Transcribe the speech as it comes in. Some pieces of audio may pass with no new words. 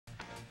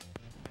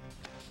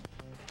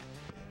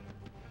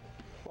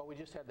we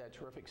just had that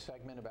terrific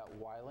segment about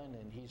Wyland,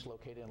 and he's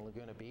located in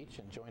Laguna Beach.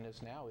 And joining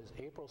us now is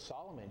April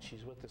Solomon.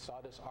 She's with the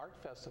Sawdust Art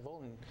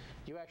Festival, and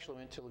you actually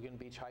went to Laguna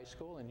Beach High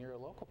School, and you're a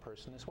local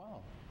person as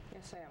well.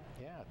 Yes, I am.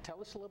 Yeah. Tell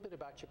us a little bit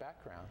about your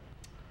background.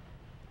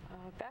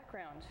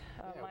 Background.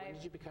 When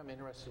did you become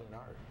interested in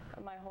art?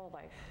 My whole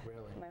life.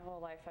 Really? My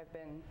whole life I've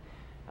been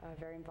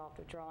very involved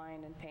with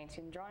drawing and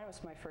painting. Drawing was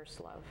my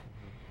first love.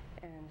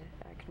 And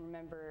I can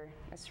remember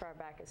as far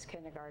back as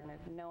kindergarten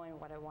knowing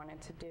what I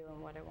wanted to do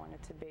and what I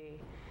wanted to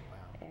be.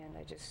 Wow. And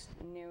I just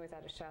knew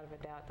without a shadow of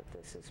a doubt that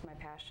this is my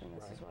passion,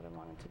 this is what I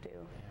wanted to do.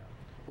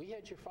 Yeah. We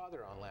had your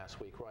father on last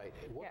week, right?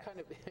 What Yes. kind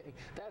of,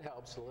 that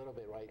helps a little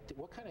bit, right?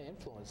 What kind of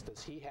influence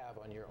does he have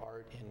on your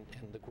art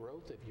and the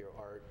growth of your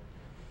art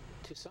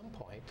to some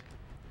point?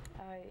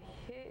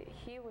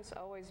 He was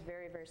always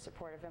very, very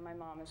supportive, and my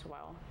mom as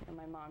well. And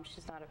my mom,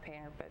 she's not a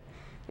painter, but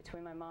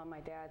between my mom and my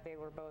dad, they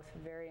were both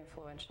very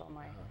influential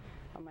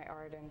on my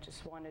art, and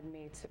just wanted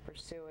me to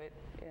pursue it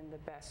in the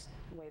best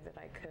way that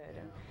I could.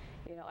 Yeah. And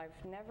you know,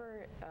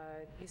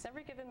 he's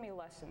never given me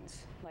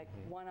lessons, like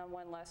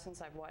one-on-one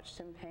lessons. I've watched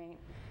him paint,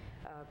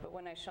 but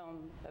when I show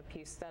him a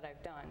piece that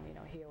I've done, you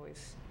know, he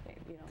always,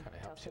 you know,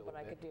 tells me what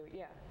I could do.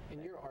 Yeah.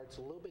 And your art's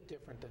a little bit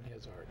different than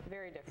his art.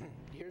 Very different.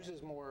 Yours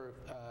is more,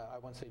 I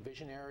want to say,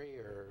 visionary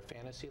or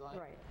fantasy-like?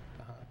 Right.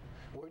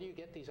 Where do you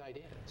get these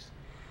ideas?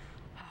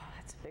 Oh,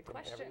 that's a big From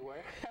question.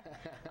 everywhere?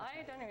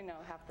 I don't even know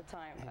half the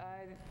time.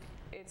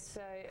 It's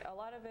a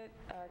lot of it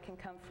can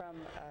come from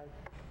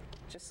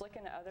just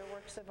looking at other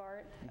works of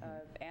art,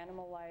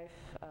 animal life,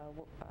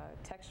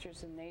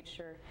 textures in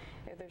nature.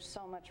 There's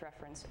so much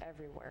reference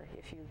everywhere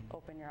if you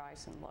open your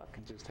eyes and look.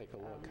 Just take a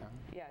look, huh?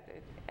 Yeah,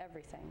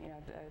 everything. You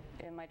know,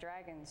 in my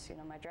dragons, you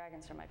know, my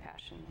dragons are my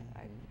passion.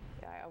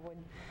 I would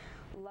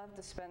love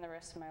to spend the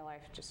rest of my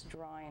life just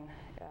drawing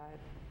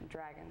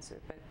dragons,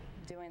 but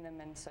doing them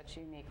in such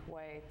a unique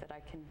way that I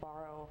can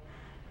borrow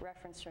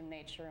reference from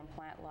nature and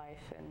plant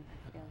life and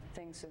you know,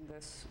 things in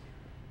this,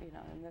 you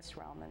know, in this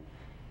realm, and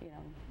you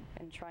know,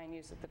 and try and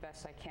use it the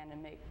best I can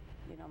and make,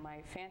 you know,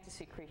 my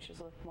fantasy creatures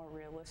look more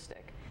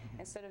realistic.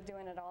 Instead of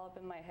doing it all up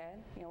in my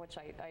head, you know, which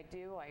I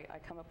do, I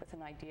come up with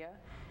an idea,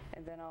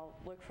 and then I'll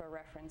look for a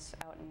reference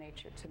out in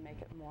nature to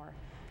make it more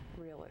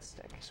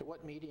realistic. So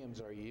what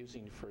mediums are you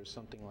using for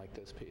something like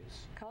this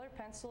piece? Colored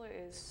pencil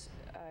is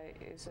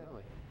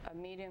Really? a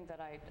medium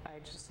that I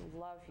just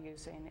love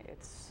using.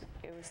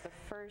 It was the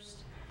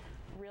first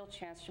real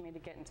chance for me to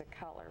get into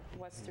color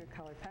was through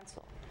colored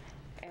pencil.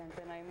 And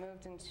then I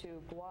moved into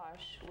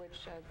gouache,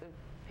 which the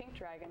pink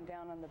dragon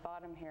down on the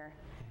bottom here,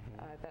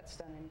 that's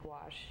done in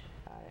gouache.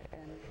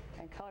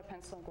 And colored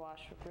pencil and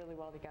gouache work really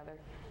well together.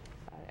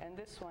 And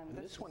this one...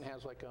 This one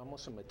has like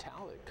almost a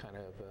metallic kind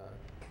of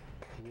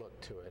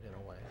look to it in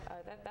a way.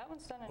 That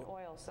one's done in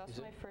oils. That's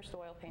my first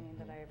oil painting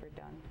that I ever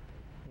done.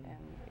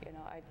 And you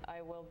know,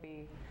 I will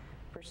be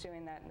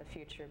pursuing that in the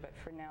future, but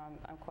for now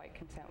I'm quite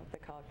content with the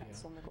colored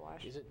pencil and the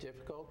gouache. Is it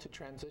difficult to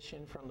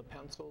transition from the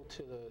pencil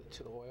to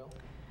the oil?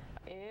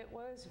 It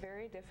was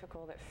very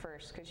difficult at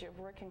first because you're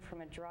working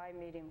from a dry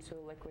medium to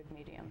a liquid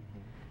medium.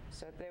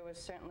 So there was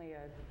certainly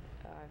a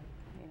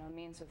you know,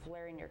 means of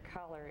layering your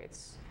color.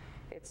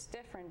 It's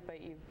different, but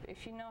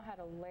if you know how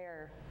to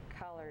layer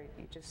color,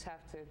 you just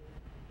have to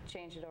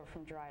change it over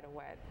from dry to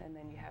wet, and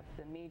then you have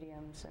the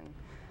mediums and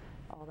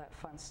all that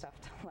fun stuff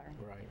to learn.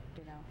 Right.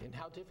 You know. And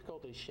how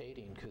difficult is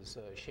shading? Because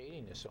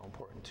shading is so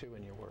important too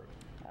in your work.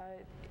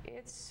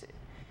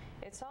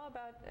 It's all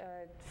about,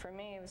 for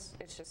me,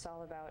 it's just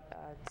all about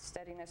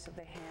steadiness of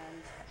the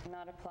hand,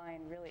 not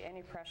applying really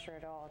any pressure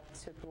at all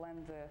to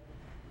blend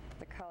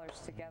the colors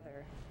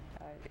together.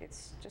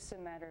 It's just a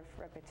matter of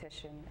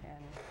repetition,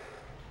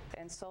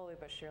 and slowly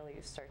but surely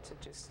you start to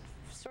just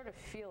sort of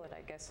feel it,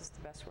 I guess is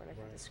the best word I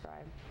can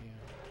describe. Yeah.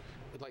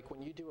 Like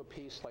when you do a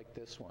piece like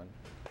this one,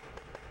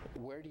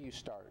 where do you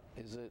start?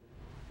 Is it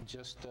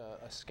just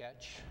a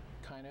sketch,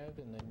 kind of,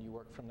 and then you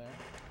work from there?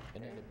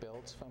 And then it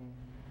builds from...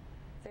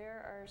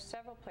 There are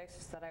several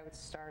places that I would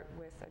start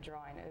with a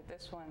drawing.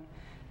 This one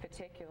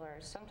particular,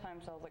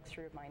 sometimes I'll look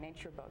through my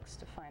nature books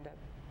to find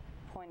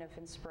a point of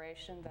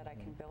inspiration that I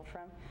can build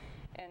from.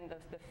 And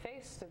the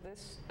face of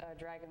this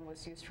dragon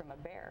was used from a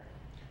bear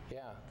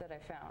that I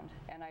found.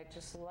 And I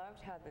just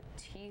loved how the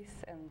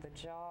teeth and the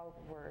jaw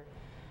were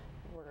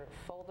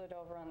folded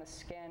over on the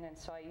skin, and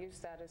so I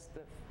used that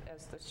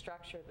as the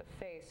structure of the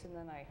face, and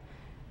then I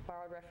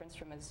borrowed reference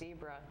from a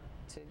zebra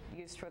to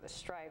use for the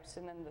stripes,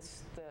 and then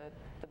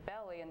the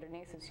belly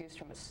underneath is used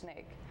from a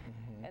snake.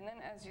 And then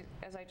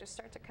as I just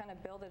start to kind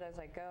of build it as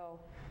I go,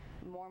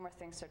 more and more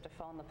things start to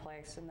fall into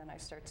place, and then I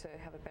start to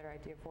have a better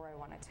idea of where I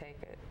want to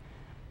take it.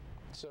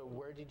 So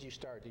where did you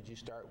start? Did you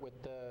start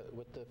with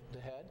the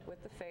head?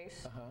 With the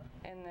face,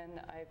 and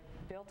then I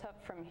built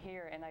up from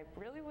here, and I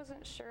really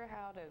wasn't sure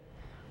how to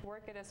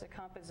work it as a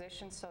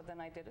composition, so then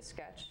I did a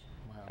sketch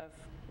of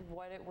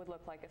what it would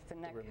look like if the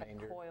neck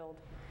had coiled.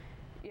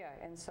 Yeah,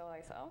 and so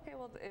I thought, okay,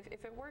 well,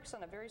 if it works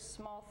on a very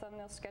small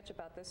thumbnail sketch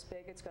about this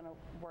big, it's going to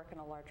work on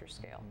a larger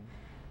scale.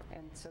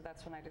 And so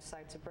that's when I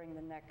decided to bring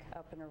the neck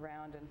up and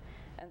around.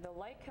 And the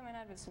light coming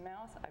out of his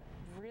mouth, I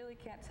really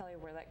can't tell you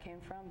where that came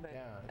from, but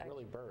yeah, it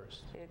really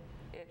burst.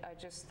 I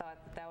just thought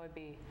that would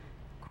be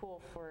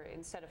cool for,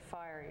 instead of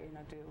fire,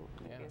 do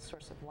maybe a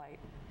source of light,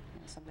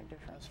 something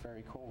different. That's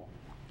very cool.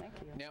 Thank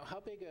you. Now, how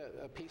big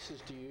a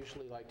pieces do you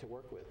usually like to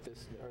work with?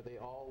 Are they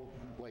all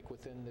like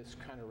within this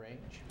kind of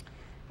range?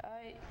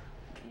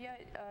 Yeah,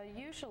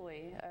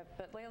 usually,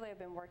 but lately I've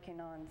been working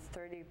on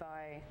 30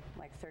 by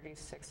like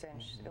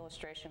 36-inch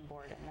illustration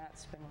board, and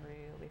that's been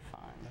really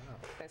fun.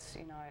 Because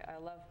I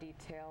love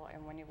detail,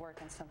 and when you work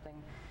on something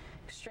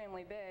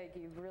extremely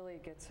big, you really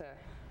get to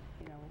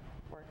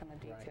work on the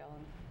detail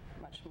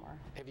and much more.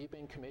 Have you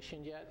been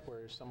commissioned yet,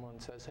 where someone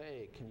says,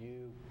 "Hey, can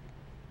you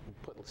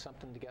put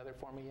something together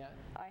for me yet?"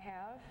 I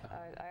have.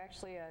 I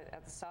actually,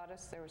 at the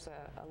Sawdust, there was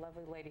a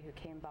lovely lady who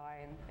came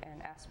by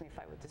and asked me if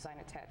I would design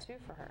a tattoo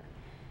for her.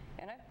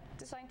 And I've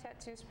designed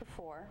tattoos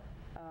before.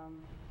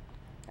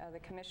 The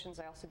commissions,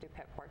 I also do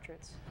pet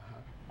portraits.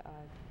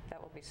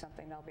 That will be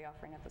something that I'll be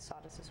offering at the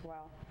Sawdust as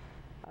well.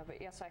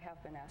 But yes, I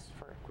have been asked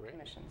for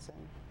commissions.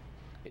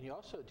 And you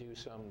also do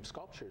some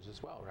sculptures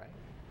as well, right?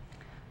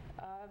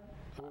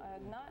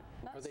 Not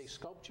Are they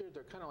sculptured?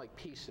 They're kind of like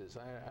pieces.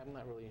 I'm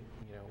not really,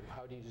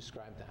 how do you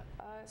describe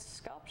that?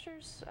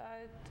 Sculptures,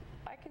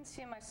 I can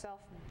see myself,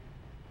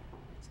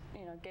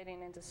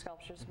 getting into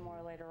sculptures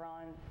more later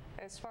on.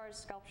 As far as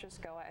sculptures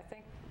go, I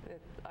think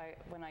that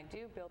when I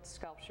do build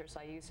sculptures,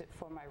 I use it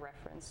for my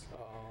reference.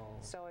 Oh.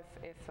 So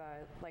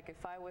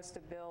if I was to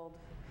build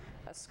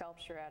a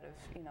sculpture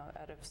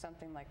out of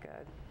something like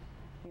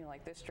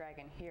like this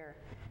dragon here,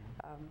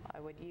 I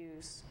would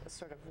use a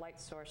sort of light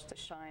source to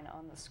shine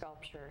on the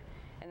sculpture,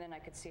 and then I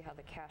could see how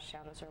the cast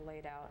shadows are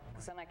laid out,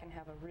 because then I can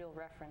have a real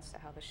reference to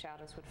how the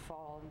shadows would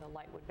fall and the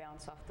light would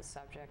bounce off the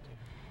subject.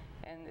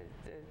 And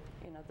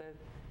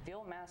the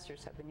old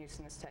masters have been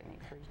using this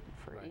technique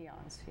for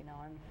eons.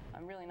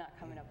 I'm really not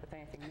coming up with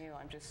anything new.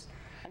 I'm just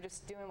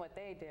doing what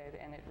they did,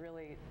 and it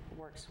really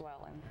works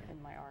well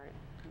in my art.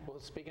 Well,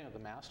 speaking of the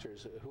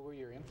masters, who were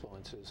your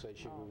influences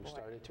as you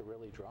started to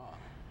really draw?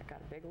 I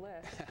got a big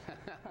list.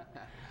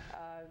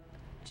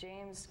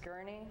 James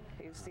Gurney,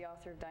 who's the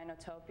author of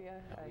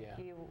Dinotopia.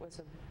 He was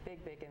a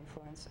big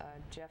influence.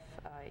 Jeff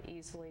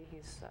Easley,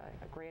 he's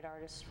a great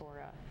artist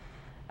for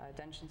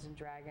Dungeons and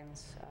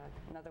Dragons.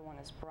 Another one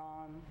is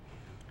Brahm.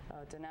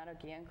 Donato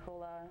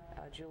Giancola,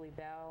 Julie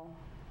Bell,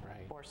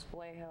 Boris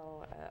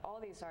Vallejo. All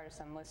these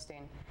artists I'm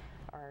listing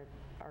are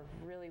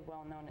really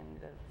well known in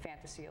the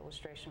fantasy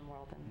illustration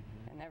world,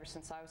 and ever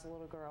since I was a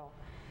little girl,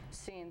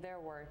 seeing their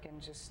work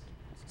and just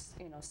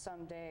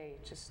someday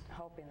just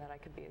hoping that I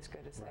could be as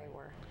good as they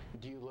were.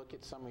 Do you look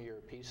at some of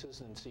your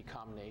pieces and see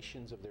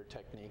combinations of their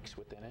techniques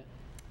within it?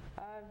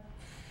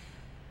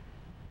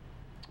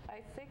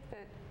 I think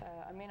that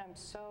I'm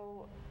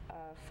so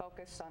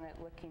focused on it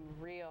looking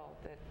real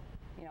that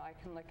I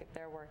can look at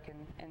their work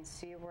and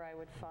see where I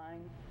would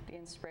find the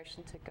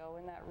inspiration to go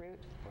in that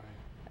route.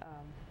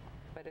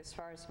 But as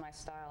far as my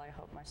style, I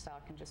hope my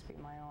style can just be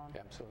my own.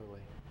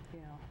 Absolutely.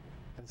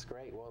 That's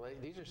great. Well,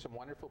 these are some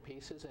wonderful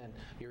pieces, and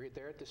you're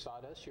there at the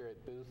Sawdust. You're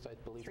at booth, I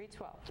believe,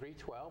 312.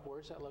 312. Where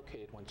is that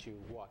located once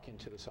you walk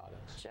into the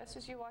Sawdust? Just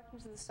as you walk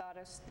into the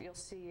Sawdust, you'll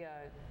see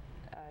a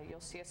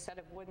set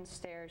of wooden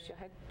stairs. You'll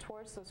head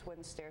towards those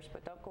wooden stairs,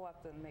 but don't go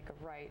up them, make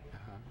a right,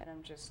 and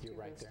I'm just 2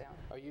 booths down.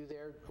 Are you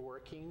there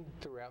working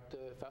throughout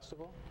the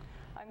festival?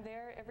 I'm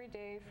there every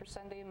day for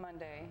Sunday and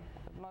Monday.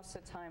 Most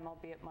of the time I'll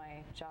be at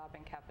my job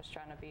in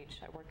Capistrano Beach.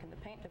 I work in the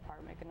paint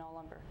department at Ganol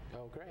Lumber.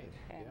 Oh, great.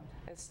 And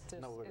it's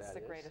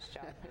the greatest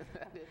job.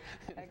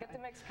 I get to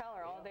mix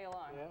color all day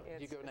long. Yeah.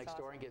 Do you go next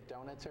door and get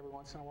donuts every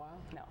once in a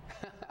while? No.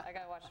 I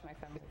got to watch my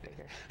family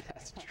figure.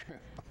 That's true.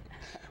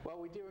 Well,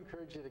 we do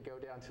encourage you to go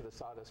down to the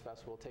Sawdust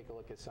Festival, take a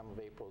look at some of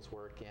April's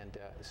work, and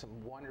some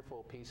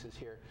wonderful pieces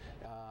here.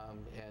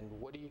 And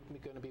what are you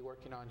going to be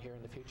working on here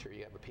in the future?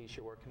 You have a piece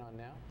you're working on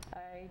now?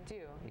 I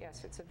do,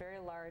 yes. It's a very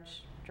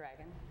large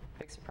dragon.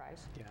 Big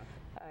surprise. Yeah.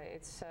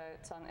 It's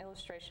on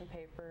illustration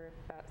paper,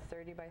 about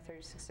 30 by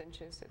 36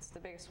 inches. It's the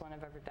biggest one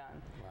I've ever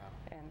done. Wow.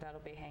 And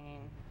that'll be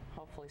hanging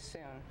hopefully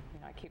soon.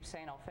 I keep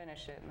saying I'll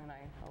finish it, and then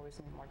I always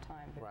need more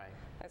time. But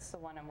that's the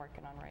one I'm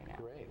working on right now.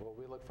 Great. Well,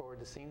 we look forward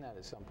to seeing that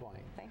at some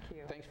point. Thank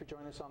you. Thanks for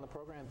joining us on the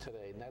program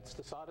today. And that's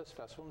the Sawdust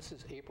Festival. This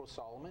is April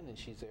Solomon, and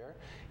she's there.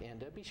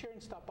 And be sure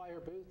and stop by her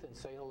booth and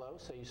say hello.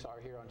 Say you saw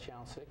her here on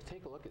Channel 6.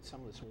 Take a look at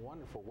some of this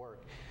wonderful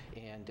work.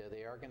 And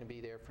they are going to be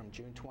there from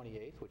June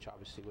 28th, which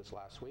obviously was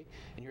last week.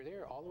 And you're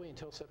there all the way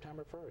until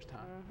September 1st, huh?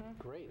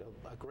 Great.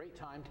 A great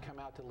time to come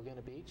out to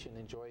Laguna Beach and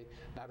enjoy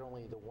not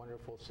only the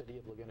wonderful city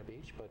of Laguna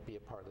Beach, but be a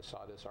part of the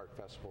Sawdust Art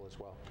Festival as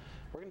well.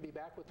 We're going to be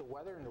back with the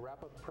weather and to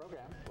wrap up the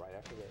program right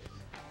after this.